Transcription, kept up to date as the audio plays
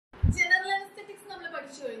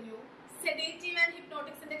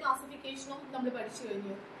ക്ലാസിഫിക്കേഷനും നമ്മൾ പഠിച്ചു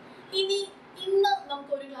കഴിഞ്ഞു. ഇന്ന്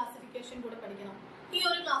നമുക്കൊരു ക്ലാസിഫിക്കേഷൻ കൂടെ പഠിക്കണം. ഈ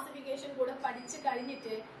ഒരു ക്ലാസിഫിക്കേഷൻ കൂടെ പഠിച്ചു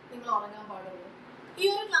കഴിഞ്ഞിട്ട് നിങ്ങൾ ഉറങ്ങാൻ പാടുള്ളൂ. ഈ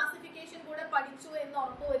ഒരു ക്ലാസിഫിക്കേഷൻ കൂടെ പഠിച്ചു എന്ന്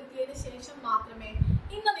ഉറപ്പുവരുത്തിയതിന് ശേഷം മാത്രമേ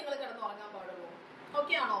ഇന്ന് നിങ്ങൾ കിടന്ന് ഉറങ്ങാൻ പാടുള്ളൂ.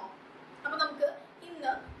 ഓക്കെ ആണോ? അപ്പൊ നമുക്ക്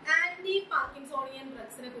ഇന്ന് ആന്റി പാർക്കിൻസോണിയൻ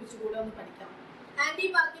ഡ്രഗ്സിനെ കുറിച്ച് കൂടെ ഒന്ന് പഠിക്കാം. ആന്റി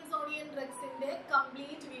പാർക്കിൻസോണിയൻ ഡ്രഗ്സിന്റെ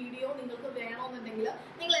കംപ്ലീറ്റ് വീഡിയോ നിങ്ങൾക്ക് വേണമെന്നുണ്ടെങ്കിൽ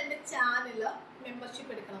നിങ്ങൾ എന്റെ ചാനലിൽ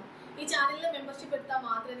മെമ്പർഷിപ്പ് എടുക്കണം. ഈ ചാനലിൽ മെമ്പർഷിപ്പ് എടുത്താൽ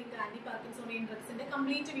മാത്രമേ നിങ്ങൾക്ക് ആന്റി പാർക്കിൻസോണിയൻ ഡ്രഗ്സിന്റെ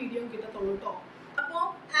കംപ്ലീറ്റ് വീഡിയോ കിട്ടത്തുള്ളൂ കേട്ടോ. അപ്പോ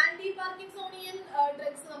ആന്റി പാർക്കിൻസോണിയൻ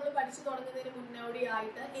ഡ്രഗ്സ് നമ്മൾ പഠിച്ചു തുടങ്ങുന്നതിന്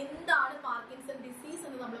മുന്നോടിയായിട്ട് എന്താണ് പാർക്കിൻസൺ ഡിസീസ്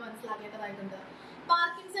എന്ന് നമ്മൾ മനസ്സിലാക്കേണ്ടതായിട്ടുണ്ട്.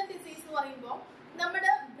 പാർക്കിൻസൺ ഡിസീസ് എന്ന് പറയുമ്പോൾ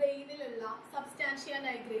നമ്മുടെ ബ്രെയിനിലുള്ള സബ്സ്റ്റാൻഷ്യ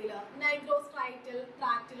നൈഗ്രയില് നൈഗ്രോസ്ട്രൈറ്റൽ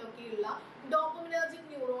ട്രാക്റ്റിലൊക്കെയുള്ള ഡോപ്പമിനർജിക്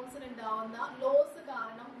ന്യൂറോൺസിന് ഉണ്ടാവുന്ന ലോസ്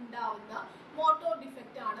കാരണം ഉണ്ടാവുന്ന മോട്ടോർ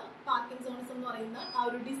ഡിഫക്റ്റ് ആണ് പാർക്കിൻസോണിസം എന്ന് പറയുന്ന ആ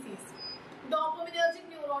ഒരു ഡിസീസ്.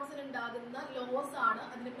 ഡോപ്പമിനർജിക് ന്യൂറോൺസിന് ഉണ്ടാകുന്ന ലോസ് ആണ്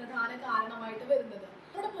അതിന് പ്രധാന കാരണമായിട്ട് വരുന്നത്.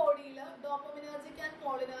 നമ്മുടെ ബോഡിയിൽ ഡോപ്പമിനർജിക് ആൻഡ്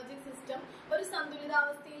കോളിനർജിക് സിസ്റ്റം ഒരു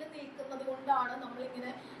സന്തുലിതാവസ്ഥയിൽ നിൽക്കുന്നത് കൊണ്ടാണ് നമ്മൾ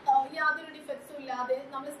ഇങ്ങനെ യാതൊരു ഡിഫക്ട്സും ഇല്ലാതെ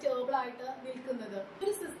നമ്മൾ സ്റ്റേബിൾ ആയിട്ട് നിൽക്കുന്നത്.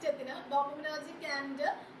 ഒരു സിസ്റ്റത്തിന് ഡോപ്പമിനർജിക് ആൻഡ്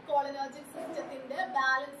കോളിനർജിക് സിസ്റ്റത്തിന്റെ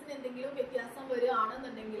ബാലൻസിന് എന്തെങ്കിലും വ്യത്യാസം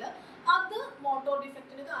വരികയാണെന്നുണ്ടെങ്കിൽ അത് മോട്ടോർ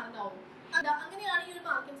ഡിഫക്റ്റിന് കാരണമാവും. അങ്ങനെയാണ് ഈ ഒരു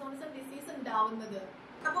പാർക്കിൻസോണിസം ഡിസീസ് ഉണ്ടാവുന്നത്.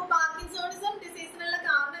 അപ്പൊ പാർക്കിൻസോണിസം ഡിസീസിനുള്ള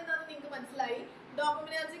കാരണം എന്താണെന്ന് നിങ്ങൾക്ക് മനസ്സിലായി.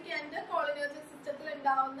 ഡോപ്പമിനർജിക് ആൻഡ് കോളിനർജിക് സിസ്റ്റത്തിൽ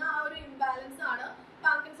ഉണ്ടാവുന്ന ആ ഒരു ഇംബാലൻസ് ആണ്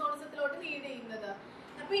പാർക്കിൻസോണിസത്തിലോട്ട് ലീഡ് ചെയ്യുന്നത്.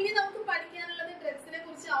 അപ്പൊ ഇനി നമുക്ക് പഠിക്കാനുള്ളത് ഡ്രഗ്സിനെ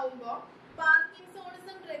കുറിച്ച് ആവുമ്പോൾ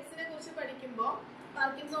പാർക്കിൻസോണിസം ഡ്രഗ്സിനെ കുറിച്ച് പഠിക്കുമ്പോൾ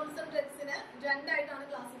പാർക്കിൻസോണിസം ഡ്രഗ്സിനെ രണ്ടായിട്ടാണ്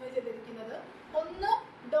ക്ലാസിഫൈ ചെയ്തിരിക്കുന്നത്. ഒന്ന്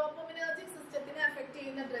ഡോപ്പമിനർജിക് സിസ്റ്റത്തിനെ അഫക്ട്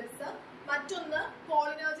ചെയ്യുന്ന ഡ്രഗ്സ്, മറ്റൊന്ന്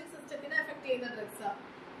കോളിനർജിക് സിസ്റ്റത്തിനെ അഫക്ട് ചെയ്യുന്ന ഡ്രഗ്സ്.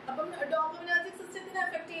 അപ്പം ഡോപ്പമിനർജിക് സിസ്റ്റത്തിനെ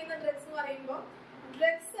അഫക്ട് ചെയ്യുന്ന ഡ്രഗ്സ് എന്ന് പറയുമ്പോൾ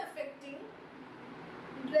ഡ്രഗ്സ്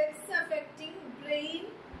അഫക്റ്റിംഗ് ബ്രെയിൻ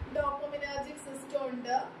ഡോപ്പമിനർജിക് സിസ്റ്റം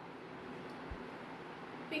ഉണ്ട്.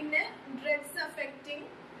 പിന്നെ drugs affecting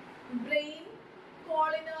brain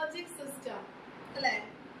cholinergic system അല്ലെ?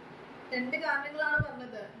 രണ്ട് കാരണങ്ങളാണ്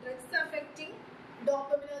പറഞ്ഞത്. Drugs affecting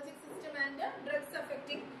ഡോപ്പമിനർജിക് system and drugs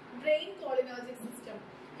affecting brain cholinergic system.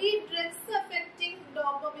 ഈ ഡ്രഗ്സ് അഫക്റ്റിംഗ്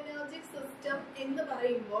ഡോപ്പമിനർജിക് സിസ്റ്റം എന്ന്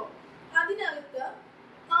പറയുമ്പോൾ അതിനകത്ത്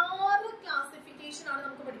 6 ക്ലാസിഫിക്കേഷൻ ആണ്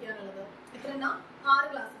നമുക്ക് പഠിക്കാനുള്ളത്. എത്രയെണ്ണ? 6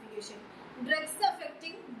 classification. Drugs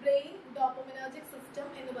affecting brain ഡോപ്പമിനർജിക് system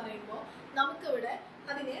എന്ന് പറയുമ്പോൾ നമുക്കിവിടെ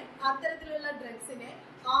അതിനെ അത്തരത്തിലുള്ള ഡ്രഗ്സിനെ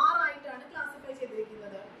 6 ആയിട്ടാണ് ക്ലാസിഫൈ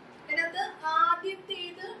ചെയ്തിരിക്കുന്നത്. അതിനകത്ത്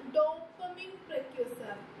ആദ്യത്തേത് ഡോപ്പമിൻ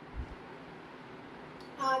പ്രെക്യൂസർ.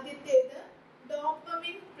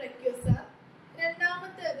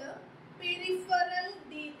 രണ്ടാമത്തേത് peripheral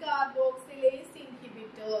ഡീകാർബോക്സിലേസ്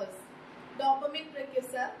inhibitors. Dopamine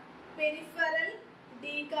പ്രെക്യൂസർ, peripheral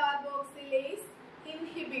ഡീകാർബോക്സിലേസ്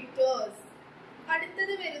inhibitors.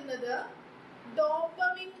 അടുത്തത് വരുന്നത്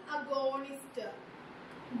ഡോപ്പമിൻ അഗോണിസ്റ്റ്.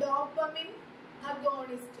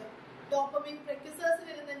 ഡോപ്പമിൻ പ്രെക്യൂസേഴ്സ്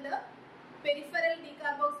വരുന്നുണ്ട്, പെരിഫറൽ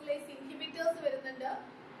ഡീകാർബോക്സിലേസ് ഇൻഹിബിറ്റേഴ്സ് വരുന്നുണ്ട്,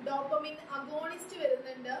 ഡോപ്പമിൻ അഗോണിസ്റ്റ്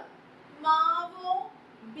വരുന്നുണ്ട്, മാവോ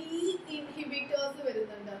ബി ഇൻഹിബിറ്റേഴ്സ്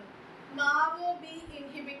വരുന്നുണ്ട്,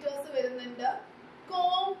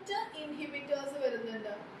 കോംപ്റ്റ് ഇൻഹിബിറ്റേഴ്സ്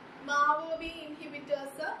വരുന്നുണ്ട്.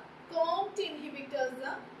 കോംപ്റ്റ് ഇൻഹിബിറ്റേഴ്സ്,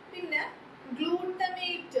 പിന്നെ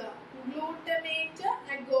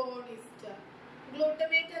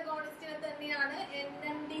ഗ്ലൂട്ടമേറ്റ് അഗോണിസ്റ്റിനെ തന്നെയാണ്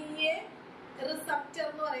NMDA റിസപ്റ്റർ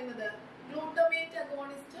എന്ന് പറയുന്നത്. Glutamate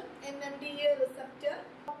agonist, NMDA receptor,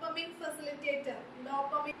 dopamine facilitator,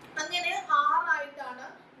 അങ്ങനെ 6 ആയിട്ടാണ്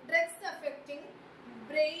ഡ്രഗ്സ് അഫക്റ്റിംഗ്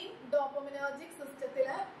ബ്രെയിൻ ഡോപ്പമിനർജിക്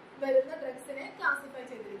സിസ്റ്റത്തില് വരുന്ന ഡ്രഗ്സിനെ ക്ലാസിഫൈ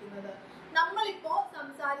ചെയ്തിരിക്കുന്നത്. നമ്മളിപ്പോ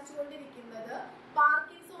സംസാരിച്ചുകൊണ്ടിരിക്കുന്നത്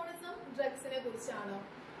പാർക്കിൻസോണിസം ഡ്രഗ്സിനെ കുറിച്ചാണ്.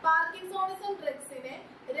 പാർക്കിൻസോണിസം ഡ്രഗ്സിനെ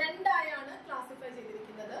രണ്ടായാണ് ക്ലാസിഫൈ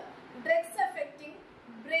ചെയ്തിരിക്കുന്നത്. Drugs affecting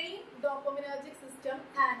brain ഡോപ്പമിനർജിക് system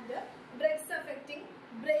and drugs affecting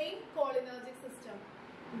brain cholinergic system.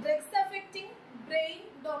 Drugs affecting brain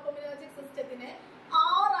ഡോപ്പമിനർജിക് സിസ്റ്റത്തിനെ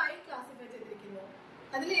 6 ആയി ക്ലാസിഫൈ ചെയ്തിരിക്കുന്നു.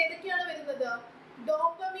 അതിൽ ഏതൊക്കെയാണ് വരുന്നത്?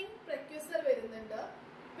 ഡോപ്പമിൻ പ്രെക്യൂസർ വരുന്നുണ്ട്,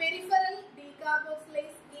 പെരിഫറൽ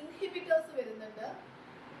ഡീകാർബോക്സിലേസ് ഇൻഹിബിറ്റേഴ്സ് വരുന്നുണ്ട്,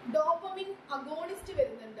 ഡോപ്പമിൻ അഗോണിസ്റ്റ്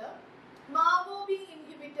വരുന്നുണ്ട്, മാവോബി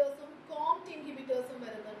ഇൻഹിബിറ്റേഴ്സും കോംപ്റ്റ് ഇൻഹിബിറ്റേഴ്സും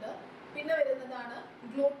വരുന്നുണ്ട്, പിന്നെ വരുന്നതാണ്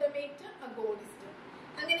ഗ്ലൂട്ടമേറ്റ് അഗോണിസ്റ്റ്.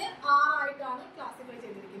 അങ്ങനെ 6 ആയിട്ടാണ് ക്ലാസിഫൈ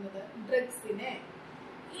ചെയ്തിരിക്കുന്നത് ഡ്രഗ്സിനെ.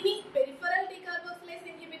 ഇനി പെരിഫറൽ ഡീകാർബോക്സിലേസ്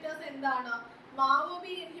ഇൻഹിബിറ്റേഴ്സ് എന്താണ്,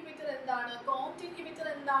 മാവോബി ഇൻഹിബിറ്റർ എന്താണ്, കോംപ്റ്റ് ഇൻഹിബിറ്റർ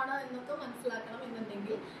എന്താണ് എന്നൊക്കെ മനസ്സിലാക്കണം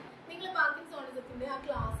എന്നുണ്ടെങ്കിൽ നിങ്ങൾ പാർക്കിൻസോണിസത്തിന്റെ ആ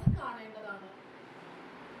ക്ലാസ് കാണേണ്ടതാണ്.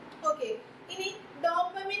 ഓക്കെ, ഇനി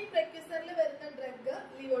ഡോപ്പമിൻ പ്രെക്യൂസറിൽ വരുന്ന ഡ്രഗ്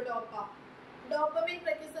ലിവോഡോപ്പ.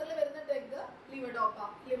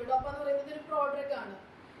 ലിവോഡോപ്പ എന്ന് പറയുന്നത് ഒരു പ്രോഡ്രഗ് ആണ്.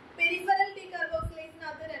 പെരിഫറൽ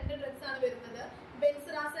ഡീകാർബോക്സിലേസിനകത്ത് രണ്ട് ഡ്രഗ്സ് ആണ് വരുന്നത്,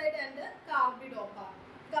 ബെൻസിറാസൈഡ് and carbidopa.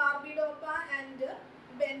 Carbidopa and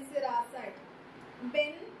ബെൻസിറാസൈഡ്.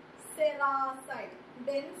 ബെൻസെറാസൈഡ്.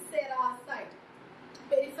 ബെൻസെറാസൈഡ്.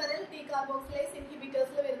 Peripheral ഡീകാർബോക്സിലേസ്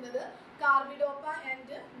ഇൻഹിബിറ്റേഴ്സിൽ വരുന്നത് കാർബിഡോപ്പ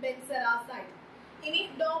ആൻഡ് ബെൻസെറാസൈഡ്. ഇനി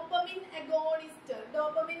ഡോപ്പമിൻ അഗോണിസ്റ്റ്.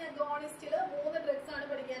 ഡോപ്പമിൻ അഗോണിസ്റ്റിൽ മൂന്ന് ഡ്രഗ്സ് ആണ്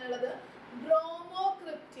പഠിക്കാനുള്ളത്.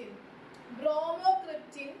 ബ്രോമോക്രിപ്റ്റിൻ,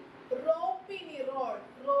 ബ്രോമോക്രിപ്റ്റിൻ, റോപ്പിനിറോൾ,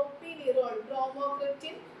 റോപ്പിനിറോൾ,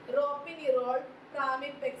 ബ്രോമോക്രിപ്റ്റിൻ, റോപ്പിനിറോൾ,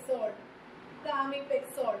 പ്രാമിപെക്സോൾ,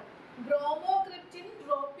 പ്രാമിപെക്സോൾ. ബ്രോമോക്രിപ്റ്റിൻ,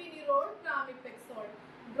 റോപ്പിനിറോൾ, പ്രാമിപെക്സോൾ.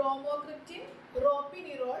 ബ്രോമോക്രിപ്റ്റിൻ,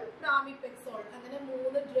 റോപ്പിനിറോൾ, പ്രാമിപെക്സോൾ. അങ്ങനെ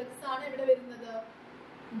മൂന്ന് ഡ്രഗ്സ് ആണ് ഇവിടെ വരുന്നത്,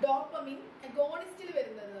 ഡോപ്പമിൻ അഗോണിസ്റ്റിൽ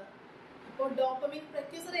വരുന്നത്. അപ്പോൾ ഡോപ്പമിൻ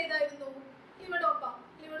പ്രക്യൂസർ ഏതായിരുന്നു? ലിവഡോപ്പ.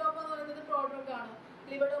 ലിവഡോപ്പ എന്ന് പറയുന്നത് പ്രോഡ്രഗ് ആണ്.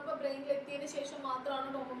 ലിവഡോപ്പ ബ്രെയിനിൽ എത്തിയതിനു ശേഷം മാത്രമാണ്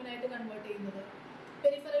ഡോപ്പമിനായിട്ട് കൺവേർട്ട് ചെയ്യുന്നത്.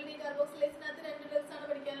 പെരിഫറൽ ഡീകാർബോക്സിലേസിനകത്ത് രണ്ട് ഡ്രഗ്സ് ആണ്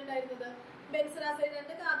പഠിക്കാനുണ്ടായിരുന്നത്, ബെൻസിറാസൈഡ്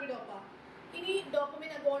ആൻഡ് കാർബിഡോപ്പ. ഇനി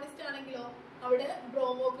ഡോപ്പമിൻ അഗോണിസ്റ്റ് ആണെങ്കിലോ അവിടെ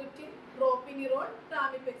ബ്രോമോക്രിപ്റ്റിൻ, റോപ്പിനിറോൾ,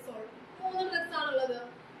 പ്രാമിപെക്സോൾ മൂന്ന് ഡ്രഗ്സ് ആണുള്ളത്.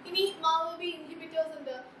 ഇനി മാവോബി ഇൻഹിബിറ്റേഴ്സ്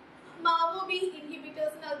ഉണ്ട്. മാവോബി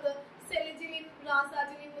ഇൻഹിബിറ്റേഴ്സിനകത്ത് സെലിജിലിൻ,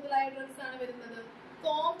 റാസാജിലിൻ മുതലായ ഡ്രഗ്സ് ആണ് വരുന്നത്.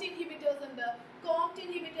 കോംറ്റ് ഇൻഹിബിറ്റേഴ്സ് ഉണ്ട്. കോംറ്റ്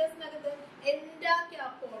ഇൻഹിബിറ്റേഴ്സിനകത്ത്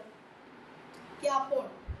എൻഡാക്യാപ്പോൺ, ക്യാപ്പോൺ,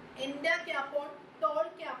 എൻഡാക്യാപ്പോൺ,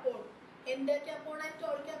 ടോൾക്യാപ്പോൺ. എൻഡാക്യാപ്പോൺ ആൻഡ്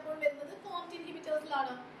ടോൾക്യാപ്പോൺ വരുന്നത് കോംറ്റ്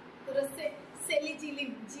ഇൻഹിബിറ്റേഴ്സിലാണ്.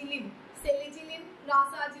 സെലിജിലിൻ, ജിലിൻ, സെലിജിലിൻ,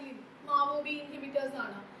 റാസാജിലിൻ മാവോബി ഇൻഹിബിറ്റേഴ്സ്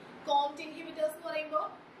ആണ്. കോംറ്റ് ഇൻഹിബിറ്റേഴ്സ് എന്ന് പറയുമ്പോൾ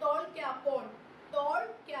ടോൾക്യാപ്പോൺ,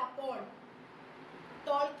 ടോൾക്യാപ്പോൺ,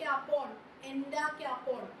 ടോൾക്യാപ്പോൺ,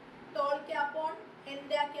 എൻഡാക്യാപ്പോൺ, ടോൾക്യാപ്പോൺ,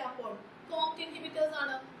 എൻഡാക്യാപ്പോൺ കോംറ്റ് ഇൻഹിബിറ്റേഴ്സ്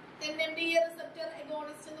ആണ്. NMDA റിസപ്റ്റർ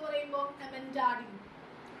അഗോണിസ്റ്റ് എന്ന് പറയുമ്പോൾ അമൻഡാഡിൻ,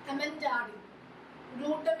 അമൻഡാഡിൻ.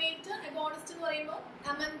 ഗ്ലൂട്ടമേറ്റ് അഗോണിസ്റ്റ് എന്ന് പറയുമ്പോൾ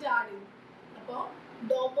അമൻഡാഡിൻ. അപ്പോൾ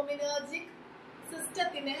ഡോപ്പമിനർജിക്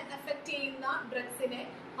സിസ്റ്റത്തിനെ എഫക്ട് ചെയ്യുന്ന ഡ്രഗ്സിനെ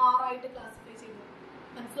 6 ആയിട്ട് ക്ലാസിഫൈ ചെയ്തു.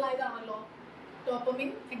 മനസ്സിലായതാണല്ലോ? Dopamine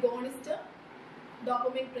agonist,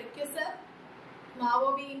 dopamine പ്രക്യൂസർ,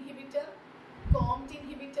 മാവോബി inhibitor, കോംറ്റ്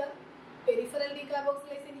inhibitor, peripheral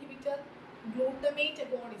ഡീകാർബോക്സിലേസ് inhibitor, glutamate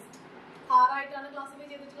agonist. 6 ആയിട്ടാണ് ക്ലാസിഫൈ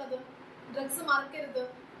ചെയ്തിട്ടുള്ളത്. ഡ്രഗ്സ് മറക്കരുത്.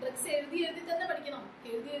 ഡ്രഗ്സ് എഴുതി എഴുതി തന്നെ പഠിക്കണം.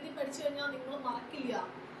 എഴുതി എഴുതി പഠിച്ചു കഴിഞ്ഞാൽ നിങ്ങൾ മറക്കില്ല.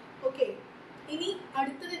 ഓക്കെ, ഇനി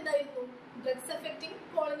അടുത്തത് എന്തായിരുന്നു? Drugs affecting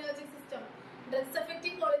cholinergic system. Drugs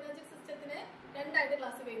affecting cholinergic സിസ്റ്റത്തിനെ രണ്ടായിട്ട്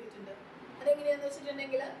ക്ലാസിഫൈ ചെയ്തിട്ടുണ്ട്. അതെങ്ങനെയാന്ന്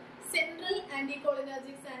വെച്ചിട്ടുണ്ടെങ്കിൽ central anti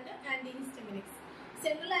കോളിനർജിക്സ് and anti ഹിസ്റ്റമിനിക്സ്.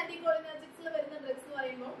 Central anti കോളിനർജിക്സിൽ വരുന്ന ഡ്രഗ്സ് എന്ന്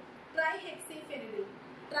പറയുമ്പോൾ ട്രൈഹെക്സിഫെനിഡിൽ,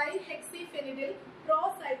 ട്രൈഹെക്സിഫെനിഡിൽ,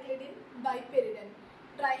 പ്രോസൈക്ലിഡിൻ, ബൈപെരിഡൻ.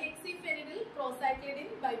 ട്രൈഹെക്സിഫെനിഡിൽ, പ്രോസൈക്ലിഡിൻ,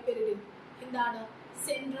 ബൈപെരിഡിൻ എന്താണ്?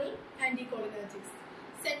 Central anti കോളിനർജിക്സ്.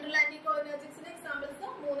 Central anti കോളിനർജിക്സിന്റെ examples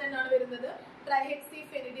 3 എണ്ണാണ് വരുന്നത്.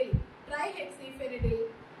 ട്രൈഹെക്സിഫെനിഡിൽ, ട്രൈഹെക്സിഫെനിഡിൽ,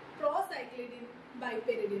 പ്രോസൈക്ലിഡിൻ,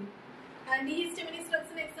 ബൈപെരിഡിൻ. ആന്റി ഹിസ്റ്റമിനിക്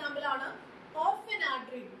ഡ്രഗ്സിന്റെ എക്സാമ്പിൾ ആണ്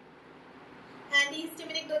ഓർഫെനാഡ്രിൻ. ആന്റി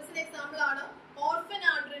ഹിസ്റ്റമിനിക് ഡ്രഗ്സിന്റെ എക്സാമ്പിൾ ആണ്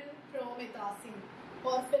ഓർഫെനാഡ്രിൻ, പ്രോമെതാസിൻ.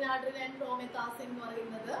 ഓർഫെനാഡ്രിൻ ആൻഡ് പ്രോമെതാസിൻ എന്ന്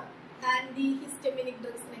പറയുന്നത് ആന്റി ഹിസ്റ്റമിനിക്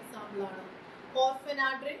ഡ്രഗ്സിന് എക്സാമ്പിൾ ആണ്.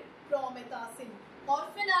 ഓർഫെനാഡ്രിൻ, പ്രോമെതാസിൻ.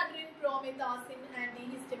 ഓർഫെനാഡ്രിൻ, പ്രോമെതാസിൻ ആന്റി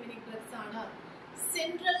ഹിസ്റ്റമിനിക് ഡ്രഗ്സ് ആണ്.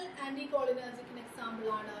 സെൻട്രൽ ആന്റി കോളിനർജിക്കിന് എക്സാമ്പിൾ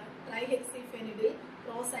ആണ് ട്രൈഹെക്സിഫെനിഡിൽ,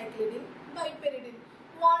 പ്രോസൈക്ലിഡിൻ, ബൈപെരിഡിൻ.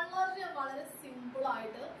 വളരെ വളരെ സിമ്പിൾ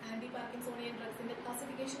ആയിട്ട് ആന്റി പാർക്കിൻസോണിയൻ ഡ്രഗ്സിന്റെ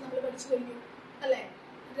ക്ലാസിഫിക്കേഷൻ നമ്മൾ പഠിച്ചു കഴിഞ്ഞു അല്ലെ?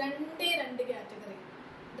 രണ്ട് category.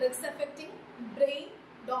 Drugs affecting brain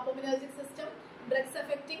ഡോപ്പമിനർജിക് system, drugs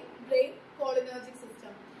affecting brain cholinergic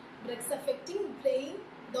system. Drugs affecting brain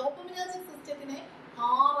ഡോപ്പമിനർജിക് സിസ്റ്റത്തിനെ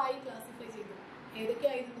 6 ആയി ക്ലാസിഫൈ ചെയ്തു.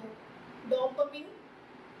 ഏതൊക്കെയായിരുന്നു? Dopamine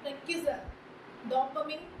പ്രക്യൂസർ,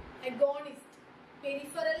 dopamine agonist,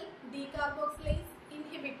 peripheral ഡീകാർബോക്സിലേസ്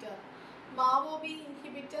inhibitor, മാവോബി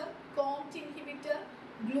inhibitor, കോംറ്റ് inhibitor,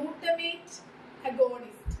 glutamate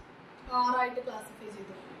agonist. 6 ആയിട്ട് ക്ലാസിഫൈ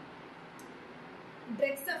ചെയ്തു.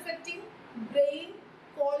 ഡ്രഗ്സ് എഫക്റ്റിംഗ് ബ്രെയിൻ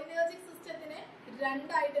കോളിനർജിക് സിസ്റ്റത്തിനെ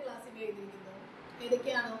 2 ആയിട്ട് ക്ലാസിഫൈ ചെയ്തിരിക്കുന്നു.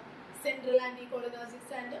 ഏതൊക്കെയാണ്? Central anti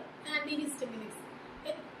കോളിനർജിക്സ് and anti ഹിസ്റ്റമിനിക്സ്.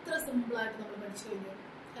 എത്ര simple ആയിട്ട് നമ്മൾ പഠിച്ചു കഴിഞ്ഞു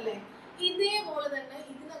അല്ലെ? ഇതേപോലെ തന്നെ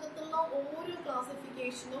ഇതിനകത്തുള്ള ഓരോ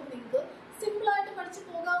ക്ലാസിഫിക്കേഷനും നിങ്ങൾക്ക് സിമ്പിൾ ആയിട്ട് പഠിച്ചു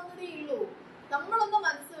പോകാവുന്നതേ ഉള്ളൂ. നമ്മളൊന്ന്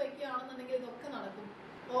മനസ്സ് വെക്കുകയാണെന്നുണ്ടെങ്കിൽ ഇതൊക്കെ നടക്കും.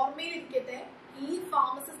 ഓർമ്മയിലിരിക്കട്ടെ, ഈ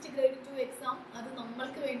ഫാർമസിസ്റ്റ് ഗ്രേഡ് 2 എക്സാം അത്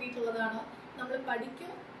നമ്മൾക്ക് വേണ്ടിയിട്ടുള്ളതാണ്. നമ്മൾ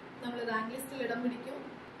പഠിക്കും, നമ്മൾ റാങ്ക് ലിസ്റ്റിൽ ഇടം പിടിക്കും.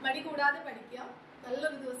 മടി കൂടാതെ പഠിക്കാം.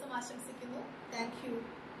 നല്ലൊരു ദിവസം ആശംസിക്കുന്നു. Thank you.